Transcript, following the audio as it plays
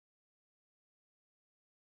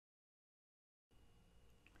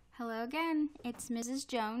Hello again, it's Mrs.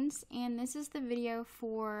 Jones, and this is the video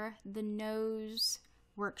for the nose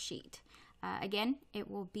worksheet. Again,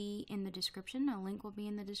 it will be in the description. A link will be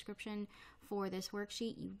in the description for this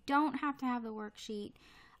worksheet. You don't have to have the worksheet.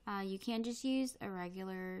 You can just use a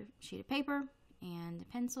regular sheet of paper and a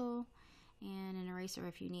pencil and an eraser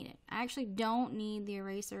if you need it. I actually don't need the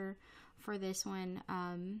eraser for this one.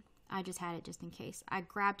 I just had it just in case. I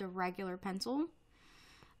grabbed a regular pencil.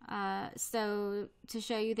 So to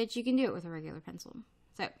show you that you can do it with a regular pencil.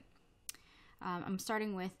 So I'm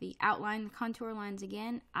starting with the outline, the contour lines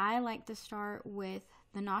again. I like to start with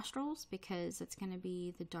the nostrils because it's going to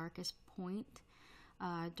be the darkest point,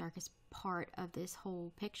 darkest part of this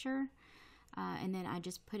whole picture. And then I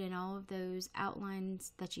just put in all of those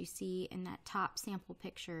outlines that you see in that top sample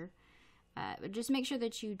picture. But just make sure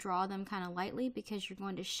that you draw them kind of lightly because you're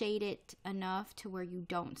going to shade it enough to where you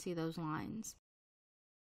don't see those lines.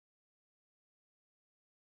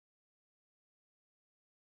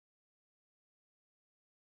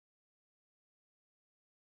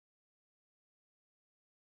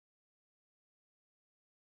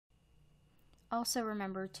 Also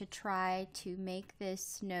remember to try to make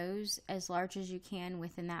this nose as large as you can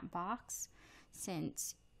within that box,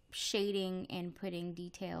 since shading and putting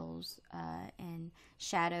details and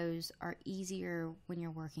shadows are easier when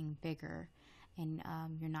you're working bigger and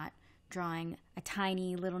you're not drawing a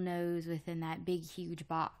tiny little nose within that big huge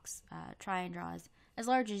box. Try and draw as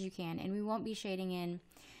large as you can, and we won't be shading in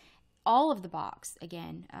all of the box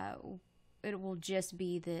again. It will just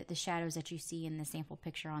be the shadows that you see in the sample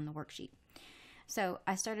picture on the worksheet. So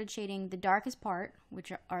I started shading the darkest part,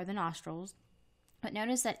 which are the nostrils. But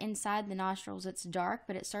notice that inside the nostrils it's dark,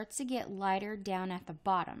 but it starts to get lighter down at the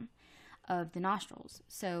bottom of the nostrils.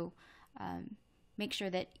 So make sure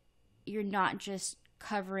that you're not just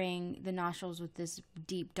covering the nostrils with this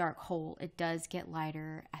deep dark hole. It does get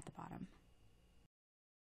lighter at the bottom.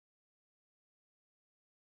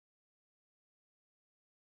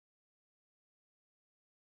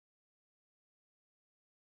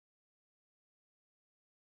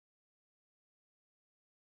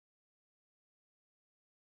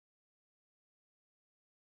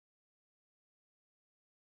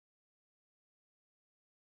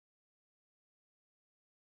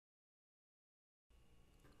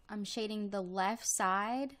 I'm shading the left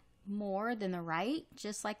side more than the right,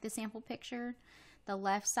 just like the sample picture. The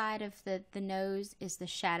left side of the nose is the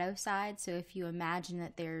shadow side, so if you imagine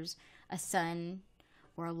that there's a sun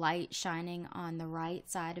or a light shining on the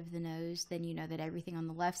right side of the nose, then you know that everything on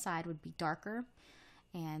the left side would be darker,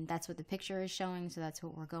 and that's what the picture is showing, so that's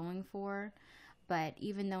what we're going for. But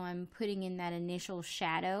even though I'm putting in that initial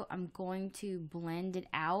shadow, I'm going to blend it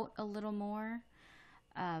out a little more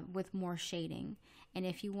with more shading. And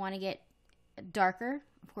if you want to get darker,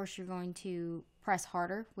 of course you're going to press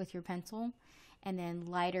harder with your pencil, and then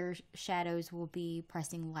lighter shadows will be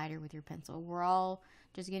pressing lighter with your pencil. We're all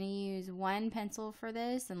just going to use one pencil for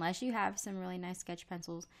this, unless you have some really nice sketch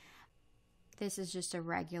pencils. This is just a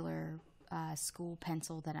regular school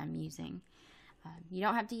pencil that I'm using. You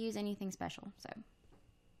don't have to use anything special. So.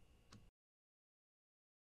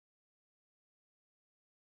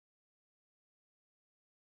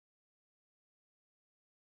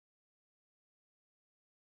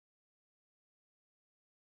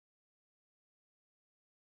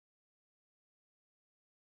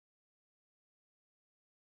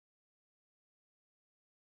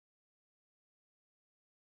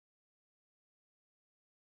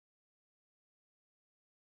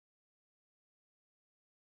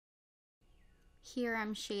 Here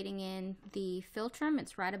I'm shading in the philtrum.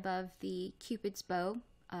 It's right above the Cupid's bow.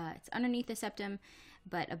 It's underneath the septum,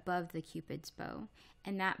 but above the Cupid's bow.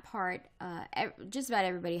 And that part, just about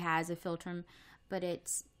everybody has a philtrum, but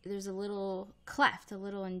there's a little cleft, a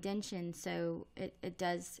little indentation, so it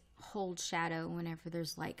does hold shadow whenever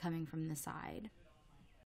there's light coming from the side.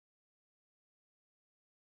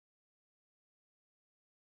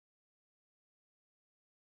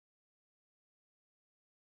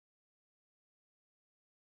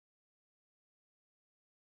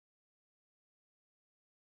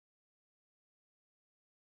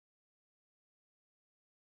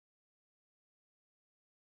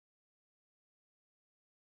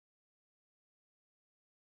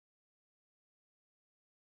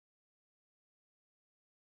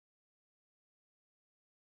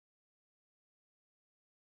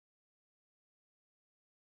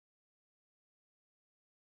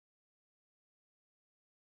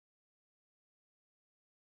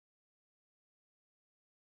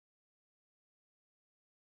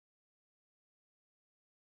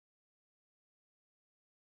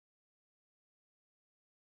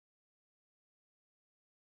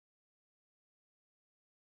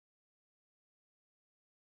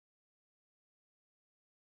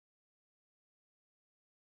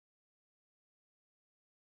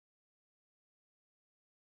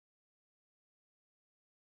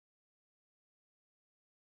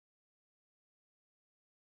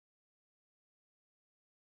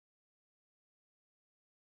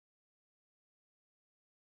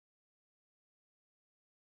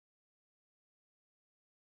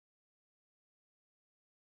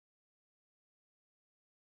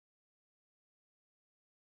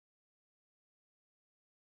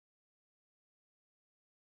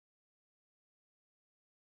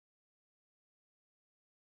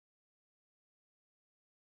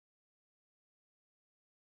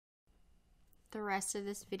 The rest of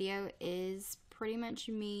this video is pretty much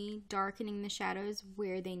me darkening the shadows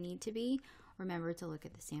where they need to be. Remember to look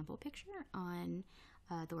at the sample picture on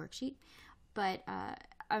the worksheet. But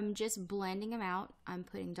I'm just blending them out. I'm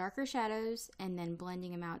putting darker shadows and then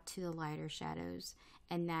blending them out to the lighter shadows.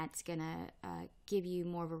 And that's gonna give you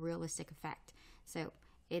more of a realistic effect. So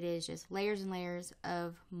it is just layers and layers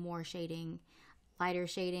of more shading, lighter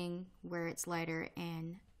shading where it's lighter,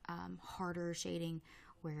 and harder shading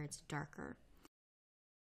where it's darker.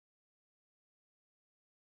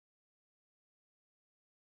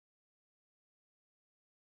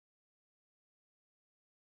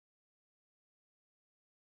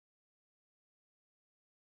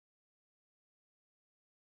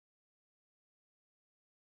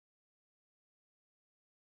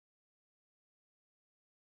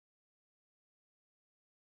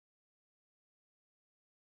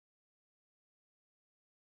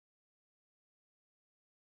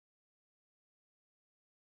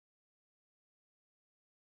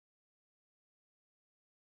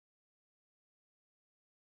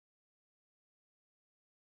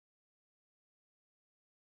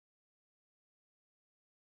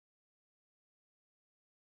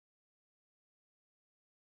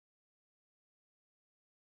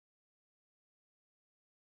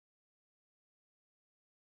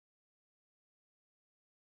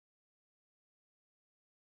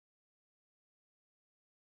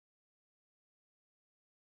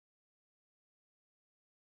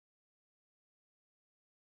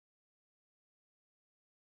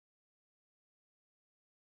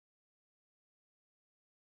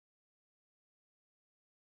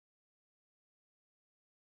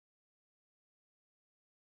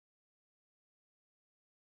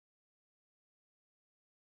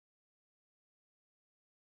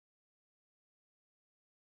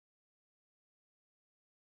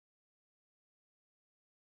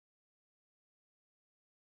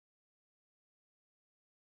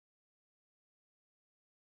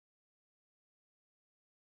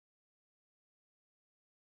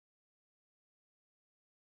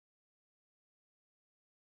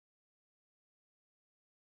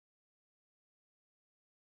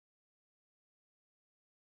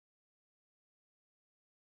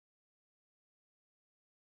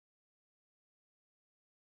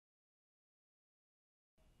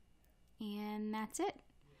 And that's it.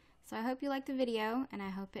 So I hope you liked the video, and I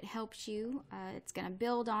hope it helps you. It's going to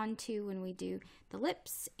build on to when we do the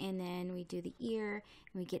lips, and then we do the ear,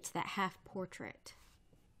 and we get to that half portrait.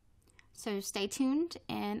 So stay tuned,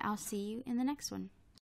 and I'll see you in the next one.